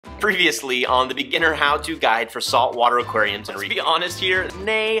Previously on the beginner how-to guide for saltwater aquariums, and to be honest here,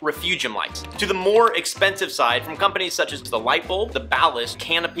 nay, refugium lights. To the more expensive side, from companies such as the light bulb, the ballast,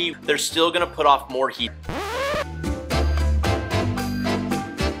 canopy, they're still gonna put off more heat.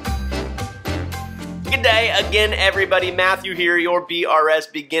 Good day again, everybody. Matthew here, your BRS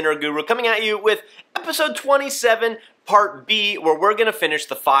beginner guru, coming at you with episode 27, part B, where we're gonna finish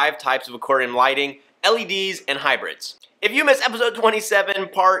the 5 types of aquarium lighting, LEDs, and hybrids. If you missed episode 27,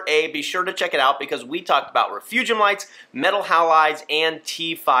 part A, be sure to check it out because we talked about refugium lights, metal halides, and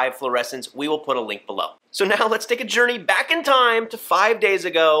T5 fluorescents. We will put a link below. So now let's take a journey back in time to 5 days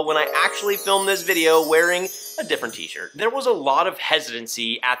ago when I actually filmed this video wearing a different t-shirt. There was a lot of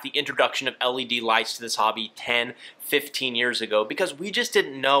hesitancy at the introduction of LED lights to this hobby 10, 15 years ago because we just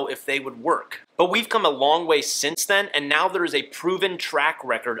didn't know if they would work. But we've come a long way since then, and now there is a proven track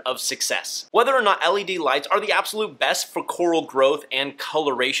record of success. Whether or not LED lights are the absolute best for coral growth and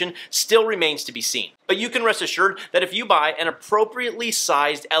coloration still remains to be seen. But you can rest assured that if you buy an appropriately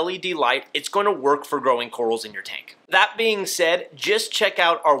sized LED light, it's going to work for growing corals in your tank. That being said, just check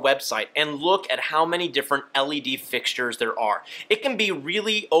out our website and look at how many different LED fixtures there are. It can be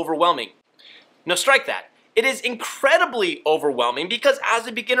really overwhelming. No, strike that. It is incredibly overwhelming because as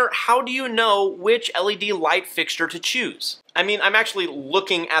a beginner, how do you know which LED light fixture to choose? I mean, I'm actually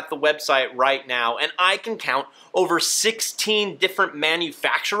looking at the website right now and I can count over 16 different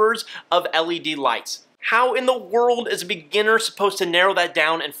manufacturers of LED lights. How in the world is a beginner supposed to narrow that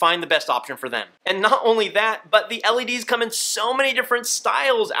down and find the best option for them? And not only that, but the LEDs come in so many different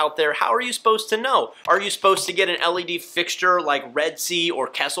styles out there. How are you supposed to know? Are you supposed to get an LED fixture like Red Sea or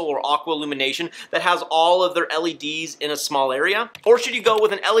Kessel or Aqua Illumination that has all of their LEDs in a small area? Or should you go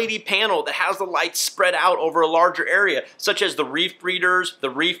with an LED panel that has the lights spread out over a larger area, such as the Reef Breeders, the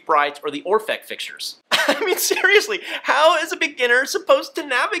Reef Brights, or the Orphec fixtures? I mean, seriously, how is a beginner supposed to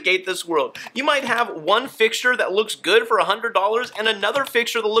navigate this world? You might have one fixture that looks good for $100 and another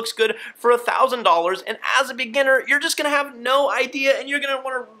fixture that looks good for $1,000, and as a beginner, you're just gonna have no idea and you're gonna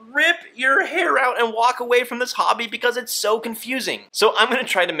wanna rip your hair out and walk away from this hobby because it's so confusing. So I'm gonna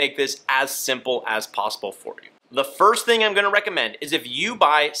try to make this as simple as possible for you. The first thing I'm going to recommend is if you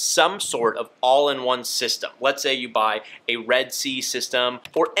buy some sort of all-in-one system, let's say you buy a Red Sea system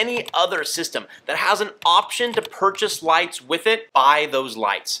or any other system that has an option to purchase lights with it, buy those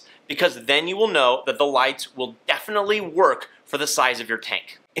lights, because then you will know that the lights will definitely work for the size of your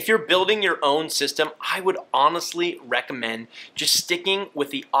tank. If you're building your own system, I would honestly recommend just sticking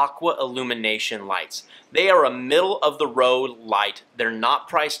with the Aqua Illumination lights. They are a middle-of-the-road light, they're not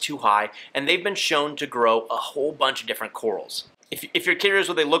priced too high, and they've been shown to grow a whole bunch of different corals. If you're curious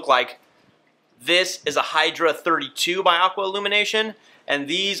what they look like, this is a Hydra 32 by Aqua Illumination, and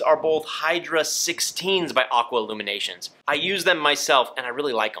these are both Hydra 16s by Aqua Illuminations. I use them myself and I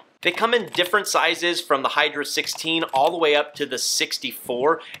really like them. They come in different sizes from the Hydra 16 all the way up to the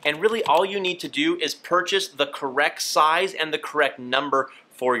 64, and really all you need to do is purchase the correct size and the correct number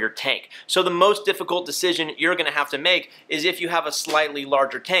for your tank. So the most difficult decision you're gonna have to make is if you have a slightly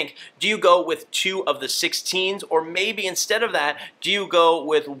larger tank, do you go with 2 of the 16s, or maybe instead of that, do you go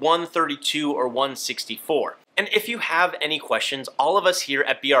with 132 or 164? And if you have any questions, all of us here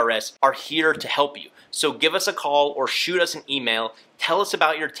at BRS are here to help you. So give us a call or shoot us an email. Tell us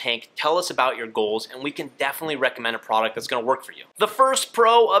about your tank, tell us about your goals, and we can definitely recommend a product that's going to work for you. The first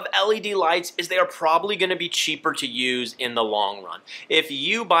pro of LED lights is they are probably going to be cheaper to use in the long run. If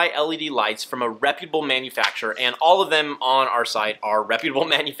you buy LED lights from a reputable manufacturer, and all of them on our site are reputable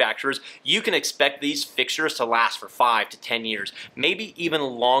manufacturers, you can expect these fixtures to last for 5 to 10 years, maybe even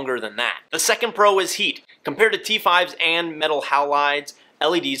longer than that. The second pro is heat. Compared to T5s and metal halides,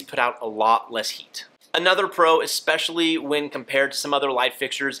 LEDs put out a lot less heat. Another pro, especially when compared to some other light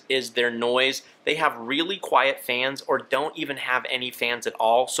fixtures, is their noise. They have really quiet fans or don't even have any fans at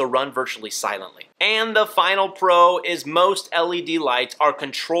all, so run virtually silently. And the final pro is most LED lights are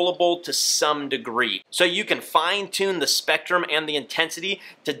controllable to some degree, so you can fine-tune the spectrum and the intensity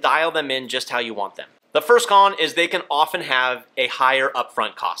to dial them in just how you want them. The first con is they can often have a higher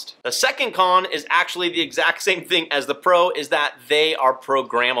upfront cost. The second con is actually the exact same thing as the pro, is that they are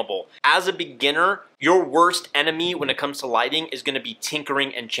programmable. As a beginner, your worst enemy when it comes to lighting is going to be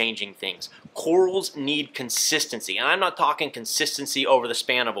tinkering and changing things. Corals need consistency, and I'm not talking consistency over the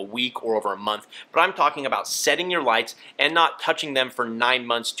span of a week or over a month, but I'm talking about setting your lights and not touching them for 9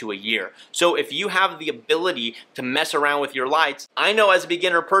 months to a year. So if you have the ability to mess around with your lights, I know as a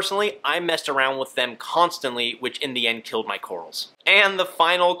beginner personally, I messed around with them constantly, which in the end killed my corals. And the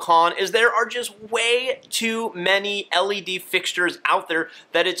final con is there are just way too many LED fixtures out there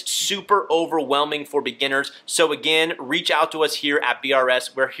that it's super overwhelming for beginners. So again, reach out to us here at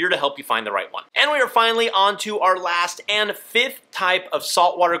BRS. We're here to help you find the right one. And we are finally on to our last and fifth type of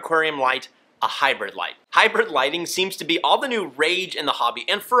saltwater aquarium light, a hybrid light. Hybrid lighting seems to be all the new rage in the hobby,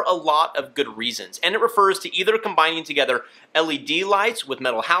 and for a lot of good reasons. And it refers to either combining together LED lights with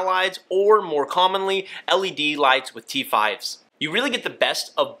metal halides, or more commonly, LED lights with T5s. You really get the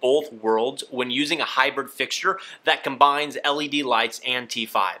best of both worlds when using a hybrid fixture that combines LED lights and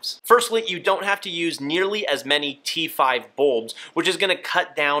T5s. Firstly, you don't have to use nearly as many T5 bulbs, which is going to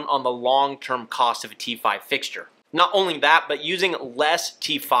cut down on the long-term cost of a T5 fixture. Not only that, but using less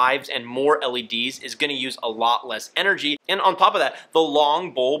T5s and more LEDs is going to use a lot less energy. And on top of that, the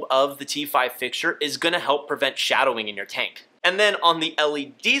long bulb of the T5 fixture is going to help prevent shadowing in your tank. And then on the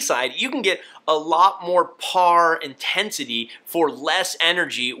LED side, you can get a lot more par intensity for less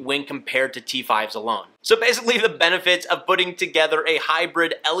energy when compared to T5s alone. So basically the benefits of putting together a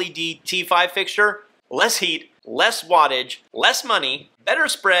hybrid LED T5 fixture: less heat, less wattage, less money, better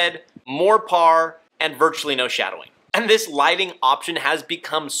spread, more par, and virtually no shadowing. And this lighting option has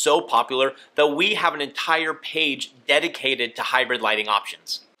become so popular that we have an entire page dedicated to hybrid lighting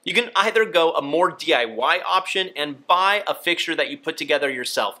options. You can either go a more DIY option and buy a fixture that you put together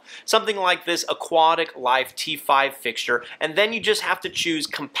yourself, something like this Aquatic Life T5 fixture, and then you just have to choose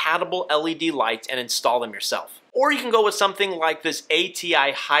compatible LED lights and install them yourself. Or you can go with something like this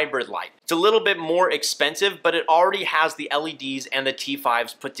ATI hybrid light. It's a little bit more expensive, but it already has the LEDs and the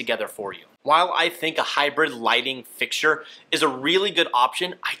T5s put together for you. While I think a hybrid lighting fixture is a really good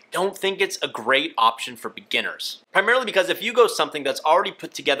option, I don't think it's a great option for beginners. Primarily because if you go something that's already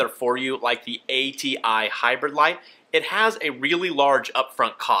put together for you, like the ATI hybrid light, it has a really large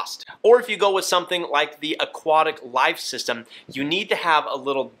upfront cost. Or if you go with something like the Aquatic Life system, you need to have a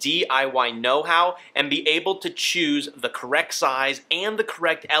little DIY know-how and be able to choose the correct size and the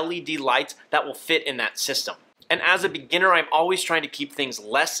correct LED lights that will fit in that system. And as a beginner, I'm always trying to keep things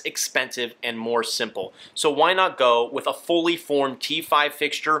less expensive and more simple. So why not go with a fully formed T5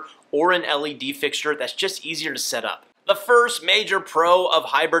 fixture or an LED fixture that's just easier to set up? The first major pro of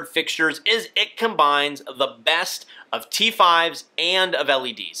hybrid fixtures is it combines the best of T5s and of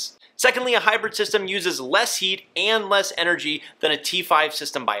LEDs. Secondly, a hybrid system uses less heat and less energy than a T5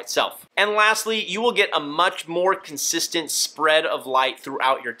 system by itself. And lastly, you will get a much more consistent spread of light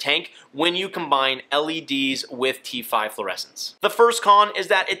throughout your tank when you combine LEDs with T5 fluorescents. The first con is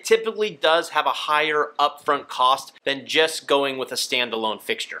that it typically does have a higher upfront cost than just going with a standalone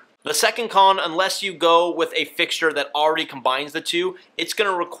fixture. The second con, unless you go with a fixture that already combines the two, it's going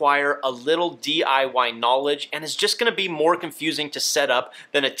to require a little DIY knowledge and is just going to be more confusing to set up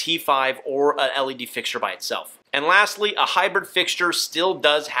than a T5 or an LED fixture by itself. And lastly, a hybrid fixture still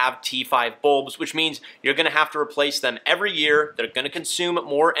does have T5 bulbs, which means you're going to have to replace them every year. They're going to consume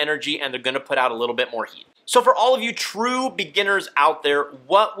more energy and they're going to put out a little bit more heat. So for all of you true beginners out there,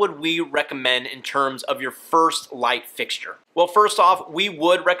 what would we recommend in terms of your first light fixture? Well, first off, we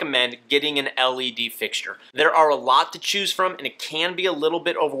would recommend getting an LED fixture. There are a lot to choose from and it can be a little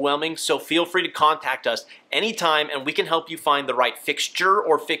bit overwhelming, so feel free to contact us anytime and we can help you find the right fixture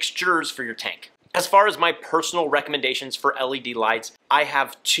or fixtures for your tank. As far as my personal recommendations for LED lights, I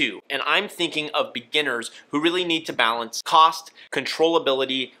have two, and I'm thinking of beginners who really need to balance cost,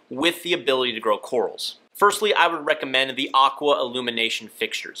 controllability with the ability to grow corals. Firstly, I would recommend the Aqua Illumination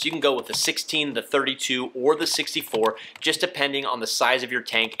fixtures. You can go with the 16, the 32, or the 64, just depending on the size of your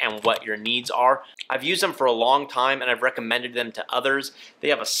tank and what your needs are. I've used them for a long time and I've recommended them to others. They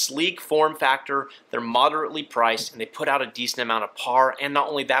have a sleek form factor, they're moderately priced, and they put out a decent amount of par, and not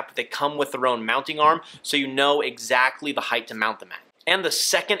only that, but they come with their own mounting arm, so you know exactly the height to mount them at. And the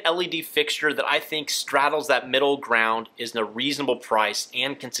second LED fixture that I think straddles that middle ground, is a reasonable price,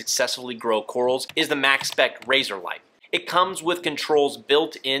 and can successfully grow corals is the Max Spec Razor Light. It comes with controls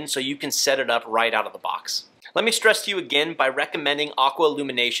built in so you can set it up right out of the box. Let me stress to you again, by recommending Aqua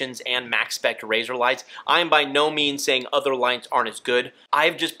Illuminations and Max Spec Razor Lights, I am by no means saying other lights aren't as good.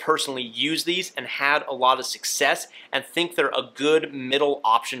 I've just personally used these and had a lot of success and think they're a good middle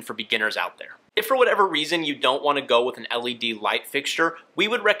option for beginners out there. If for whatever reason you don't want to go with an LED light fixture, we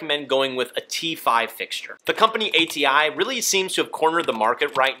would recommend going with a T5 fixture. The company ATI really seems to have cornered the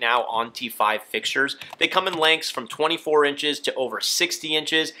market right now on T5 fixtures. They come in lengths from 24 inches to over 60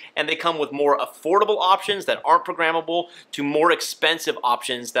 inches, and they come with more affordable options that aren't programmable to more expensive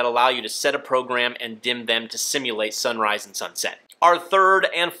options that allow you to set a program and dim them to simulate sunrise and sunset. Our third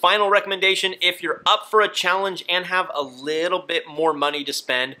and final recommendation, if you're up for a challenge and have a little bit more money to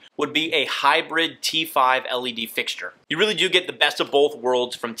spend, would be a hybrid T5 LED fixture. You really do get the best of both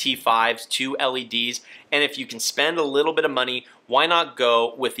worlds from T5s to LEDs, and if you can spend a little bit of money, why not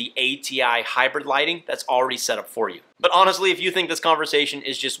go with the ATI hybrid lighting that's already set up for you? But honestly, if you think this conversation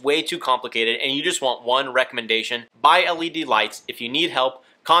is just way too complicated and you just want one recommendation, buy LED lights. If you need help,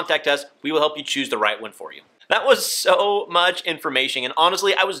 contact us. We will help you choose the right one for you. That was so much information, and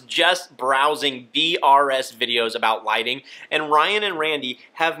honestly, I was just browsing BRS videos about lighting, and Ryan and Randy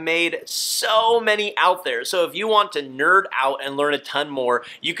have made so many out there. So if you want to nerd out and learn a ton more,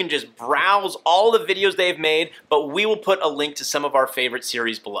 you can just browse all the videos they've made, but we will put a link to some of our favorite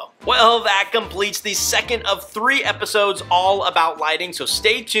series below. Well, that completes the second of 3 episodes all about lighting, so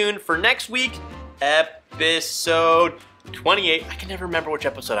stay tuned for next week, episode 28. I can never remember which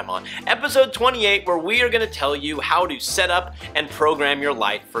episode I'm on. Episode 28, where we are going to tell you how to set up and program your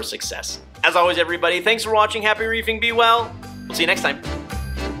light for success. As always, everybody, thanks for watching. Happy reefing. Be well. We'll see you next time.